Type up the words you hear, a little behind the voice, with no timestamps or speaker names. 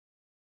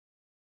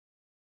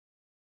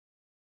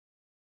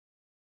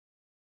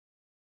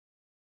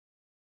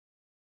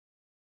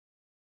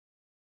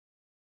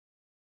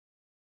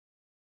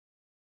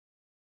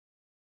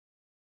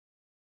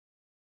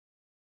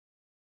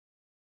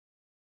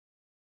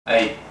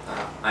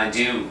I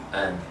do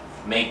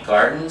make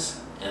gardens,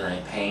 and I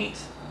paint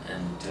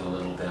and do a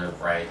little bit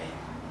of writing,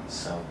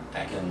 so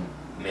I can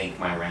make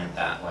my rent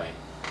that way.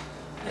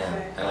 And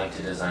Okay. I like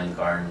to design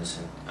gardens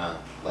and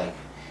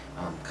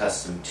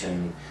custom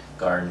tune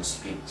gardens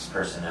to people's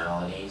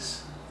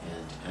personalities,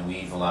 and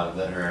weave a lot of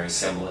literary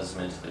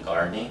symbolism into the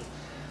gardening,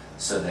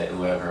 so that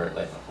whoever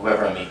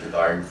I make the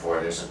garden for,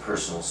 there's a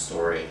personal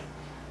story.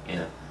 You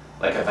know,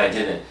 like if I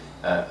did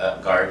a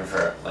garden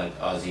for like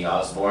Ozzy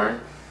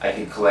Osbourne, I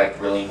could collect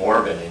really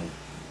morbid and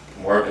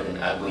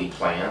ugly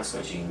plants,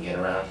 which you can get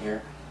around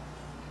here,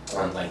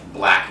 on like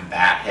black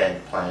bat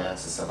head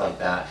plants and stuff like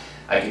that.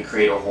 I could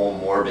create a whole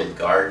morbid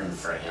garden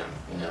for him,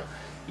 you know,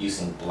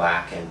 using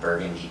black and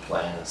burgundy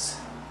plants.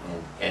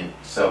 And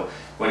so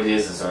what it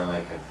is sort of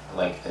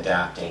like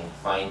adapting,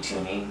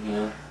 fine-tuning, you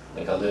know,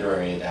 like a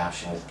literary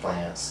adaptation with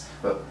plants,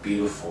 but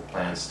beautiful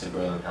plants to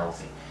grow them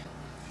healthy.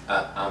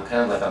 I'm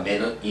kind of like a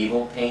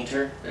medieval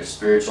painter. They're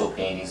spiritual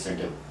paintings, they're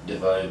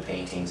devoted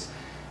paintings,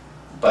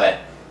 but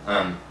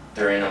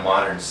they're in a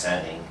modern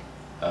setting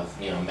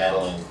of, you know,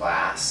 metal and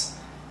glass.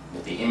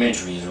 But the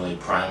imagery is really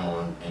primal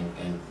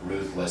and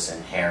ruthless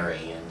and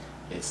hairy, and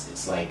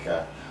it's like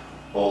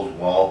old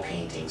wall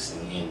paintings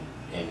in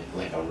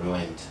like a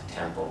ruined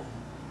temple.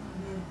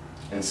 Mm-hmm.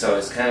 And so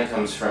it kind of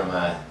comes from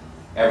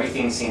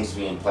everything seems to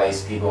be in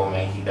place. People are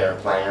making their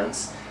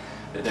plans,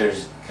 but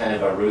there's kind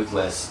of a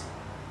ruthless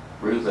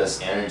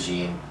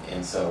energy,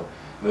 and so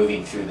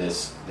moving through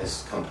this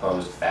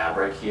composed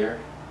fabric here.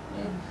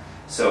 You know?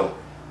 So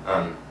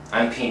I'm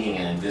painting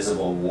an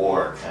invisible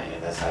war, kind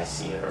of, as I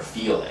see it or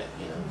feel it,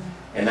 you know.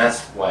 Mm-hmm. And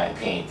that's why I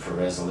paint, for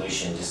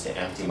resolution, just to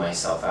empty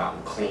myself out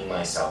and clean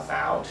myself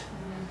out,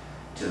 mm-hmm.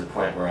 to the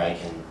point where I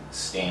can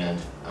stand,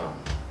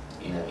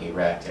 you know,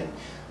 erect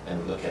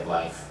and look at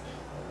life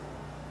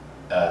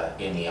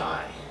in the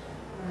eye.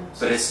 Mm-hmm.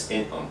 But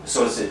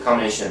so it's a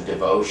combination of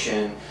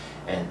devotion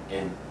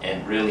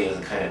and really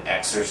a kind of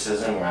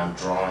exorcism, where I'm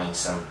drawing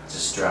some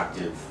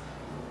destructive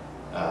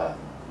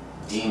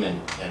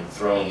demon and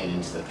throwing it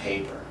into the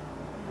paper.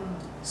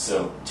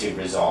 So to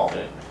resolve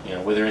it, you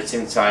know, whether it's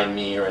inside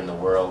me or in the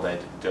world, I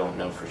don't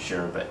know for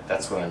sure, but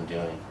that's what I'm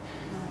doing.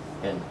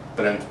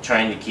 But I'm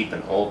trying to keep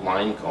an old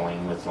line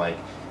going with, like,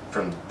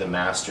 from the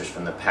masters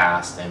from the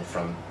past, and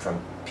from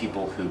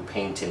people who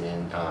painted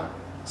in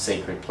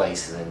sacred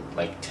places and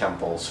like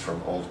temples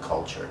from old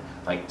culture,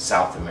 like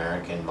South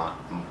American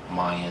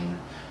Mayan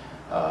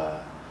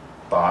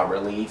bas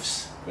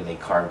reliefs where they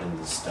carved into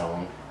the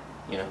stone,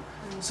 you know.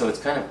 Mm-hmm. So it's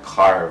kind of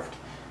carved,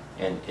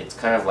 and it's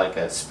kind of like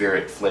a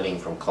spirit flitting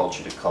from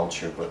culture to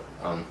culture, but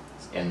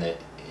and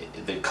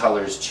the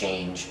colors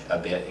change a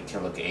bit. It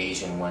can look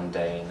Asian one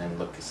day and then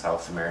look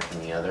South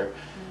American the other.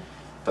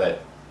 Mm-hmm.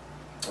 But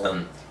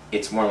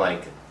it's more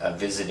like a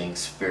visiting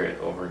spirit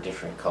over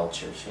different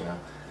cultures, you know.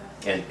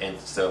 And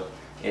so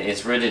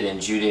it's rooted in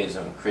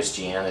Judaism and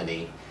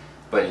Christianity,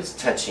 but it's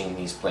touching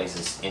these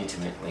places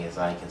intimately, as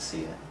I can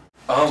see it.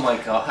 Oh my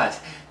God!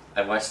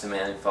 I watched The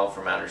Man Who Fell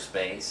from Outer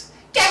Space.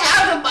 Get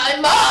out of my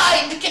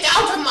mind! Get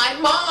out of my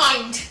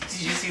mind!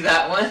 Did you see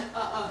that one?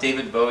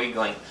 David Bowie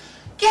going,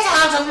 "Get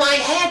out of my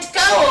head!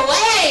 Go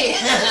away!"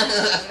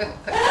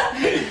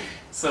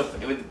 So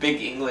with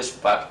big English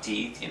buck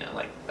teeth, you know,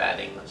 like bad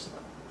English.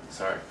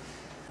 Sorry.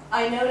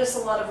 I notice a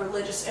lot of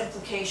religious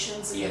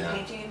implications in Yeah. the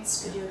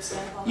paintings. Could you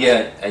expand on that?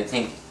 Yeah, I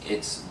think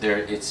it's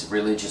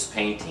religious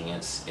painting.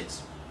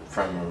 It's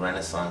from a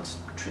Renaissance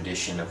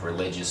tradition of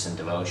religious and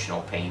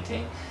devotional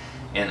painting,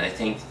 and I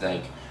think,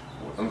 like,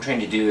 what I'm trying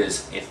to do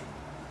is, if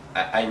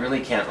I really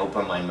can't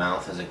open my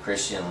mouth as a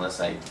Christian unless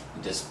I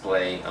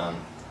display an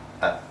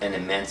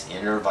immense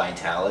inner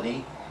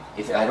vitality.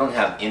 If I don't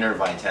have inner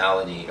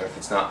vitality, or if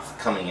it's not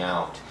coming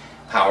out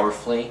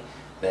powerfully,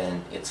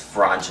 then it's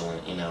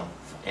fraudulent, you know.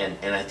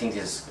 And I think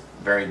it's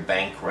very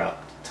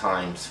bankrupt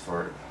times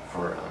for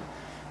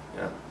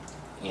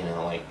you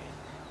know, like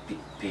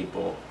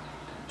people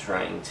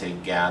trying to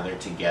gather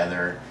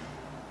together,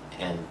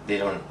 and they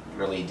don't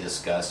really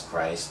discuss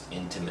Christ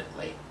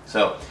intimately.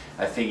 So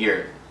I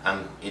figure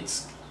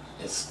it's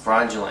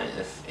fraudulent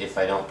if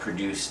I don't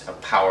produce a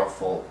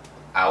powerful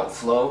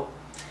outflow,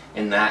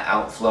 and that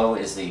outflow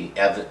is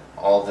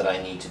all that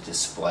I need to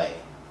display.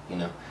 You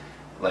know,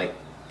 like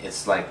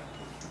it's like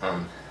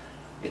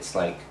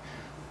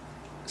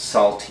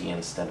salty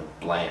instead of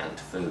bland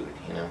food,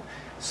 you know.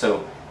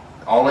 So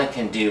all I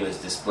can do is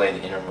display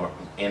the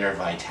inner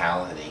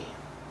vitality,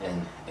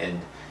 and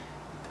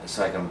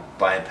so I can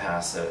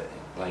bypass the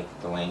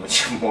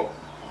language of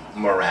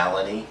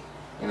morality,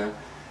 you know.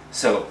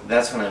 So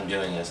that's what I'm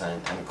doing, is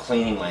I'm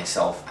cleaning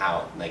myself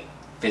out, like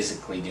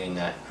physically doing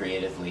that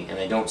creatively, and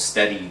I don't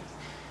study,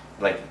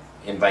 like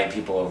invite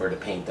people over to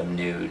paint them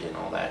nude and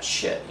all that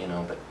shit, you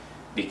know, but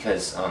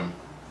because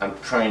I'm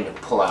trying to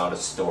pull out a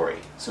story.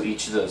 So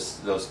each of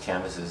those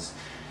canvases,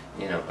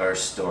 you know, are a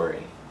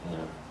story, you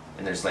know,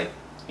 and there's like,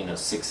 you know,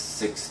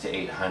 600 to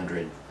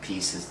 800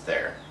 pieces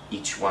there,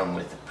 each one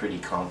with a pretty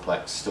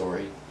complex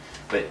story.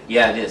 But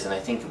yeah, it is, and I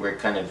think we're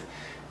kind of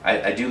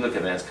I do look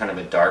at it as kind of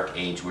a dark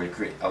age where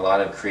a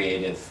lot of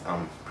creative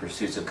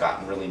pursuits have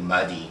gotten really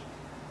muddy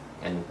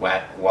and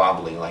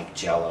wobbly like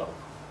Jello,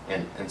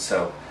 and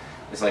so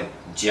it's like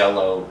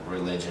Jello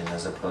religion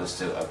as opposed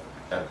to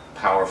a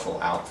powerful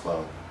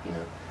outflow. You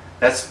know,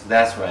 that's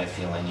what I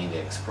feel I need to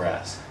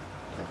express.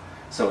 You know?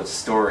 So it's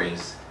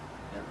stories,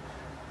 you know,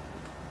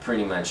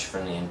 pretty much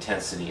from the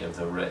intensity of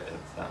the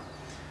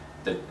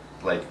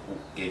like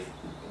if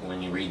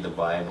when you read the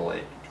Bible,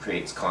 it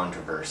creates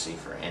controversy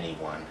for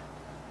anyone,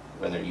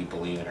 whether you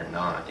believe it or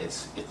not.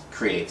 It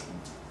creates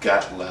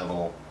gut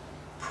level,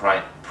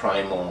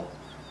 primal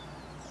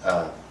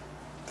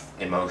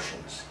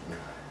emotions. You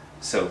know?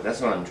 So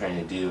that's what I'm trying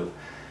to do,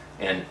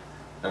 and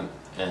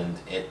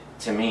it,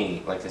 to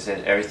me, like I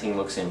said, everything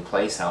looks in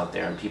place out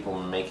there, and people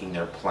are making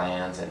their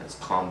plans, and it's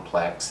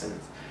complex, and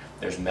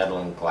there's metal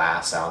and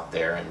glass out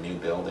there, and new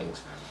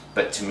buildings.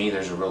 But to me,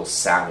 there's a real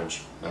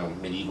savage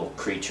medieval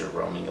creature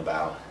roaming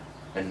about,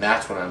 and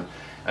that's what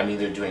I'm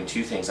either doing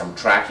two things. I'm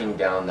tracking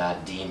down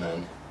that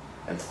demon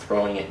and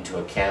throwing it into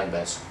a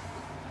canvas,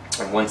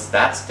 and once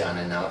that's done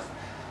enough,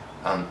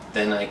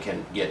 then I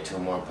can get to a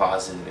more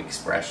positive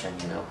expression,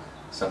 you know,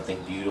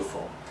 something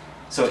beautiful.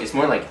 So it's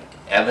more like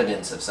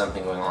evidence of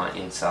something going on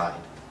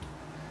inside,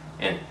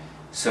 and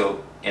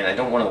I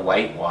don't want to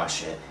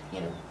whitewash it,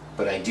 you know,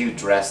 but I do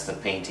dress the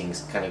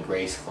paintings kind of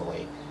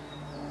gracefully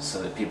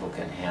so that people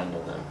can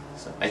handle them.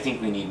 So I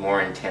think we need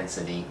more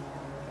intensity.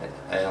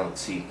 I don't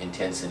see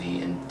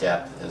intensity and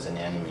depth as an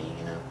enemy,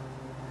 you know.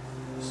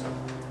 So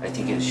I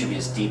think it should be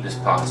as deep as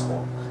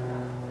possible.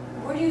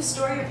 Where do you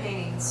store your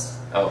paintings?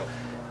 Oh,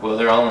 well,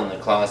 they're all in the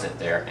closet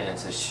there, and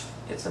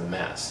it's a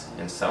mess,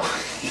 and so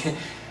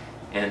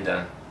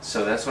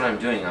so that's what I'm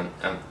doing.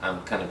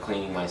 I'm kind of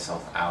cleaning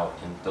myself out,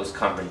 and those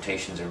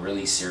confrontations are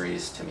really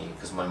serious to me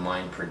because my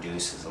mind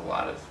produces a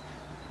lot of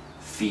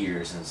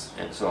fears,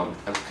 and so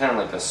I'm kind of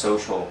like a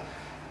social.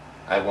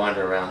 I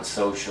wander around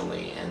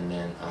socially, and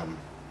then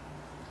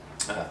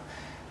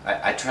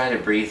I try to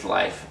breathe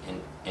life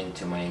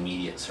into my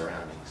immediate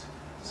surroundings.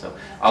 So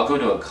I'll go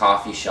to a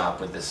coffee shop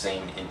with the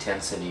same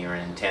intensity or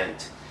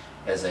intent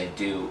as I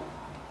do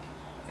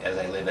as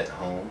I live at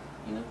home,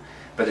 you know.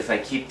 But if I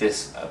keep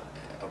this a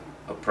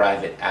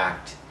private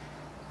act,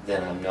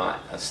 then I'm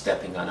not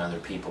stepping on other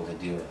people to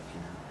do it, you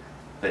know.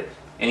 But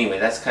anyway,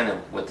 that's kind of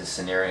what the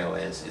scenario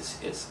is.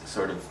 It's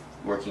sort of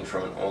working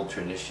from an old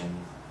tradition.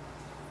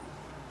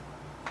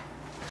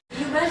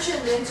 You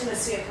mentioned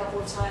intimacy a couple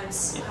of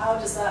times. Yeah. How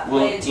does that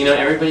play into Well, you know,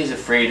 everybody's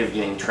afraid of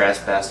getting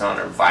trespassed on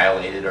or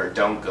violated or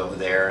don't go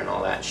there and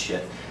all that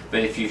shit.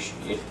 But if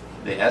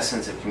the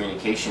essence of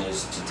communication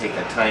is to take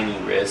a tiny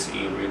risk,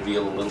 you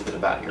reveal a little bit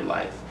about your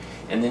life.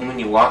 And then when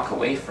you walk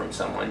away from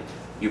someone,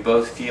 you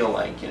both feel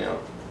like, you know,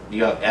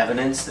 you have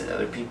evidence that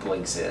other people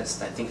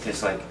exist. I think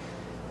there's like,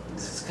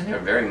 it's kind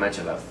of very much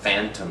of a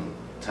phantom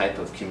type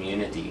of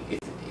community.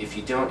 If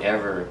you don't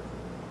ever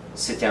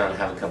sit down and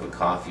have a cup of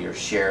coffee or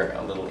share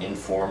a little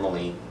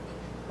informally,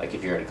 like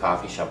if you're at a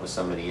coffee shop with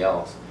somebody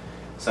else,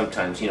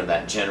 sometimes, you know,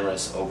 that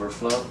generous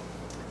overflow,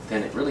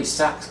 then it really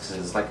sucks because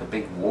it's like a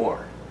big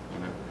war, you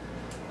know.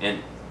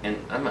 And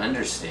I'm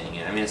understanding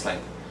it. I mean, it's like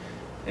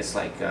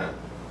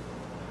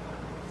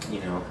you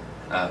know,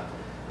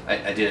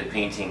 I did a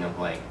painting of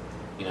like,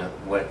 you know,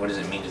 what does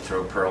it mean to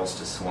throw pearls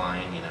to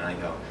swine? You know, and I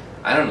go,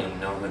 I don't even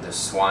know who the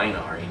swine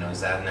are. You know,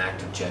 is that an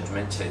act of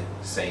judgment to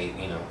say,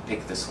 you know,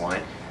 pick the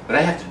swine? But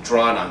I have to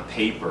draw it on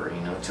paper,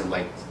 you know, to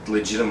like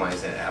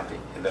legitimize it,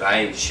 that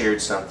I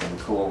shared something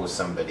cool with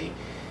somebody,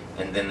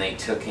 and then they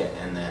took it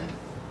and then,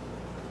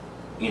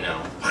 you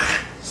know,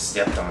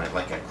 stepped on it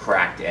like a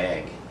cracked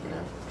egg, you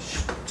know,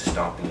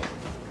 stomping it.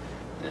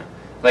 You know,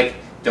 like,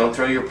 don't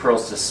throw your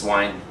pearls to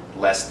swine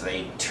lest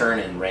they turn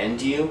and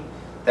rend you.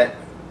 That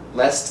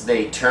lest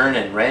they turn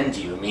and rend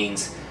you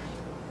means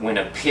when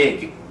a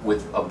pig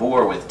with a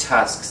boar with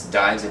tusks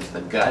dives into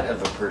the gut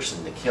of a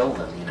person to kill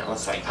them, you know,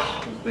 it's like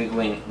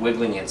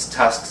wiggling its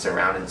tusks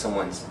around in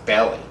someone's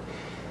belly.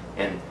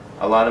 And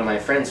a lot of my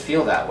friends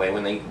feel that way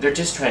when they're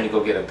just trying to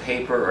go get a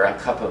paper or a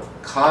cup of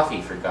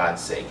coffee, for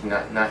God's sake,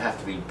 not have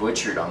to be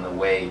butchered on the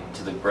way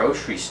to the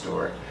grocery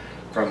store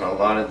from a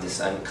lot of this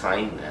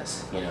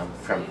unkindness, you know,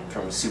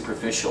 from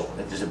superficial.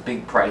 There's a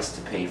big price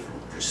to pay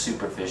for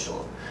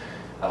superficial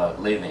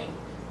living,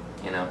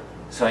 you know.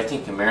 So I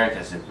think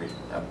America's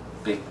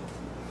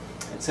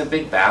it's a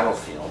big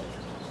battlefield.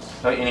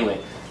 But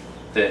anyway,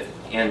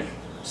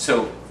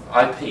 so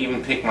I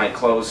even pick my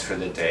clothes for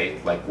the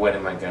day. Like, what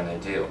am I going to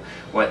do?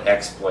 What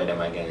exploit am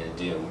I going to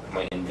do?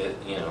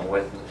 You know,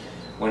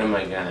 what am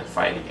I going to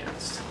fight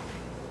against?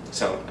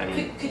 So I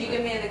mean, could you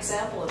give me an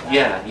example of that?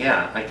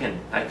 Yeah,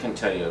 I can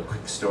tell you a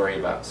quick story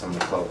about some of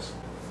the clothes.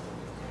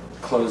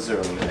 Clothes are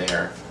over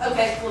there.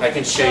 Okay. Well, I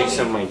can show you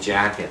some of my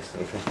jackets.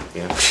 Okay.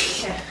 Yeah.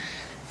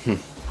 Okay.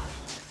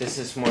 This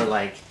is more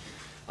like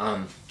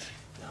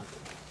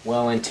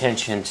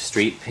well-intentioned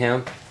street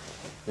pimp.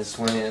 This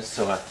one is,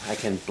 so I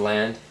can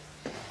blend.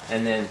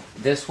 And then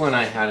this one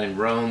I had in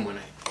Rome when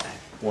I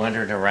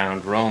wandered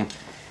around Rome.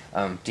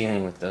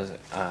 dealing with those,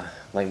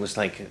 like it was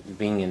like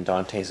being in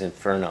Dante's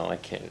Inferno.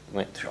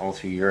 Went through all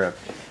through Europe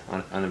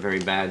on a very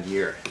bad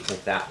year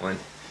with that one.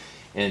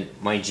 And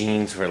my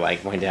jeans were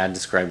like, my dad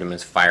described them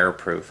as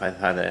fireproof. I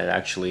thought I had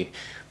actually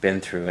been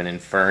through an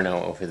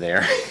inferno over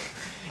there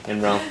in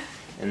Rome.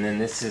 And then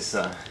this is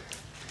the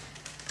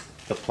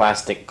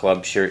plastic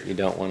club shirt you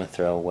don't want to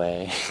throw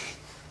away.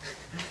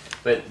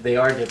 But they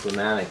are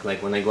diplomatic.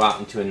 Like when I go out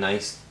into a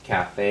nice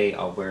cafe,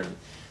 I'll wear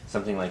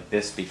something like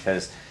this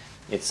because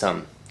it's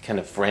kind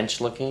of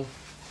French looking.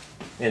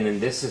 And then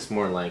this is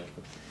more like,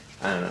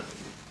 I don't know.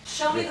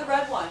 Show me the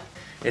red one.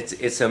 It's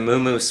a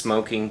muumuu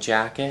smoking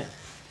jacket.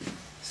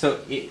 So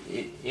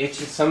it's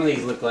just, some of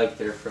these look like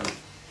they're from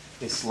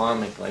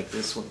Islamic, like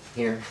this one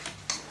here,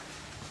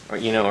 or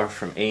or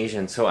from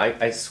Asian. So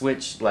I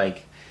switch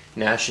like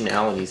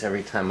nationalities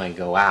every time I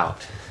go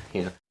out.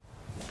 I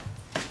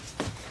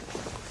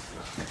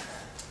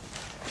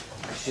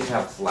should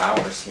have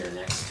flowers here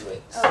next to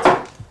it,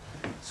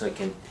 so I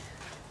can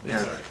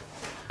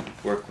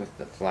work with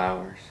the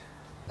flowers.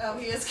 Oh,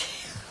 he is.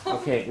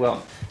 Okay,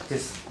 well,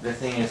 because the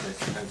thing is,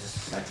 I'm just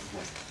a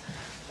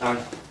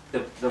second.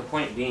 The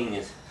point being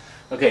is,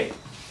 okay,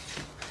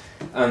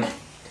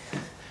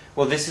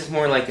 well, this is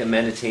more like a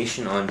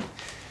meditation on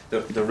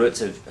the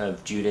roots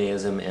of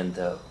Judaism and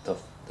the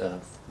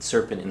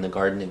serpent in the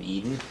Garden of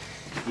Eden.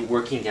 You're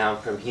working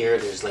down from here,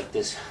 there's like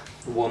this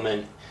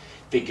woman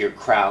figure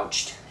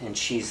crouched, and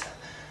she's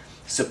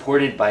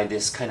supported by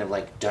this kind of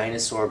like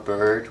dinosaur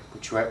bird,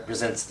 which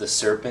represents the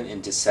serpent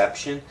in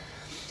deception.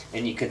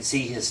 And you can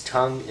see his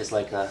tongue is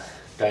like a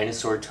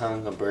dinosaur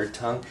tongue, a bird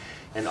tongue,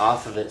 and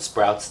off of it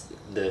sprouts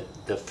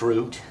the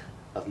fruit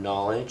of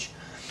knowledge.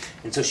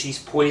 And so she's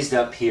poised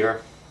up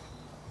here,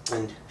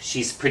 and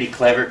she's pretty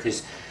clever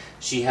because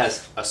she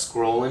has a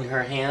scroll in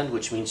her hand,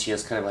 which means she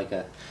has kind of like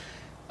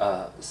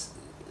a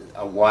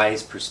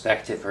wise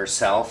perspective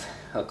herself,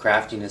 a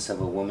craftiness of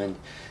a woman.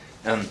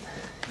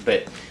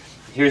 But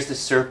here's the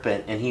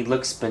serpent, and he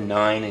looks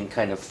benign and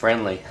kind of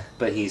friendly,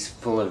 but he's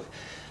full of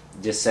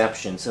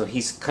deception. So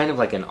he's kind of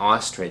like an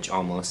ostrich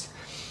almost,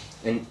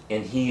 and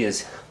he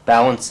is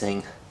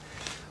balancing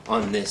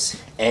on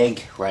this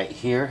egg right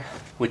here,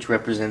 which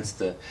represents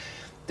the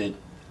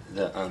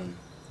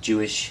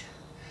Jewish,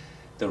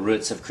 the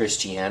roots of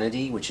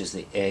Christianity, which is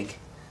the egg.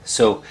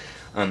 So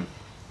I'm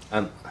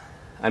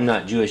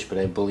not Jewish, but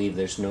I believe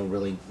there's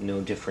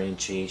no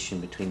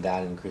differentiation between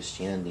that and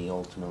Christianity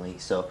ultimately.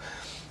 So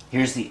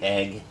here's the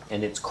egg,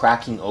 and it's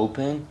cracking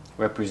open,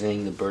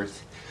 representing the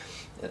birth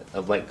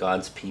of like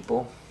God's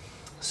people.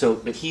 So,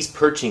 but he's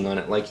perching on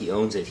it like he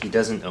owns it. He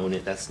doesn't own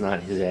it. That's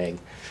not his egg,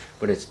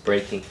 but it's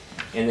breaking.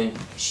 And then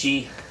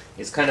she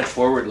is kind of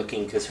forward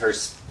looking because her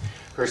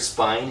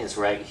spine is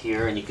right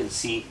here, and you can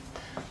see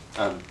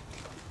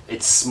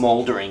it's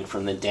smoldering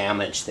from the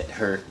damage that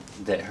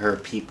her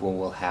people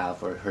will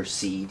have, or her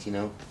seed,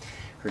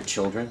 her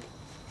children.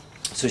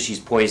 So she's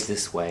poised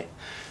this way.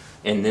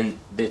 And then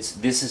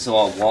this is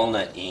all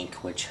walnut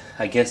ink, which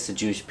I guess the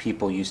Jewish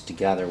people used to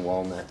gather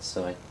walnuts,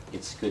 so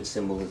it's good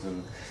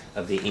symbolism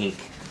of the ink.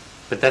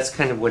 But that's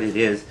kind of what it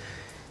is.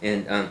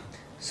 And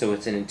so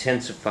it's an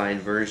intensified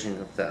version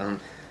of the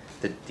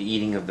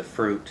eating of the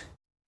fruit.